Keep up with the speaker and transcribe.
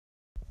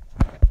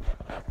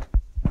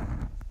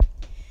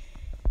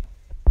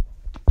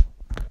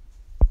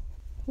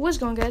What's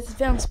going on, guys? It's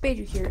Valence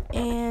Spader here,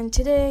 and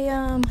today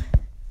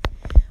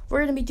we're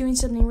gonna be doing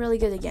something really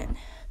good again.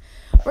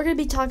 We're gonna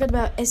be talking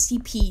about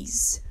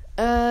SCPs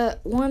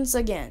once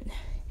again.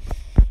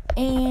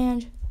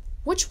 And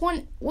which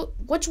one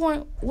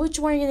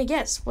are you gonna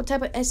guess? What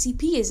type of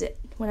SCP is it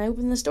when I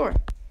open this door?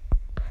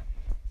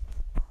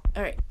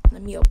 Alright,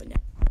 let me open it.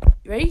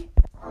 You ready?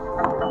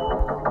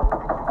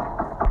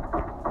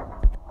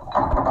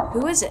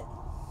 Who is it?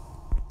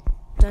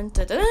 Dun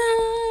dun dun!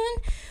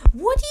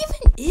 What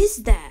even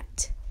is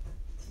that?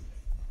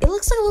 It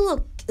looks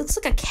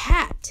like a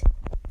cat,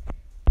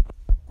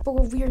 but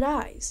with weird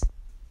eyes.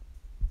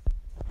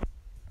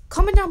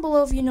 Comment down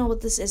below if you know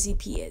what this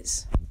SCP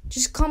is.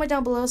 Just comment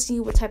down below,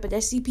 see what type of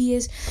SCP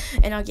is,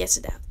 and I'll guess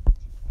it out.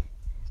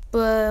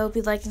 But hope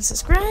you like and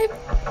subscribe.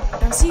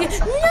 I'll see you.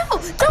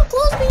 No! Don't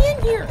close me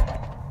in here!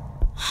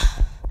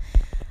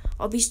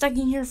 I'll be stuck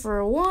in here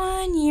for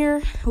 1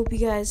 year. Hope you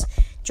guys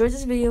enjoyed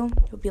this video.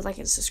 Hope you like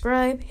and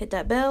subscribe. Hit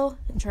that bell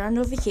and turn on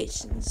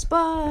notifications.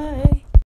 Bye!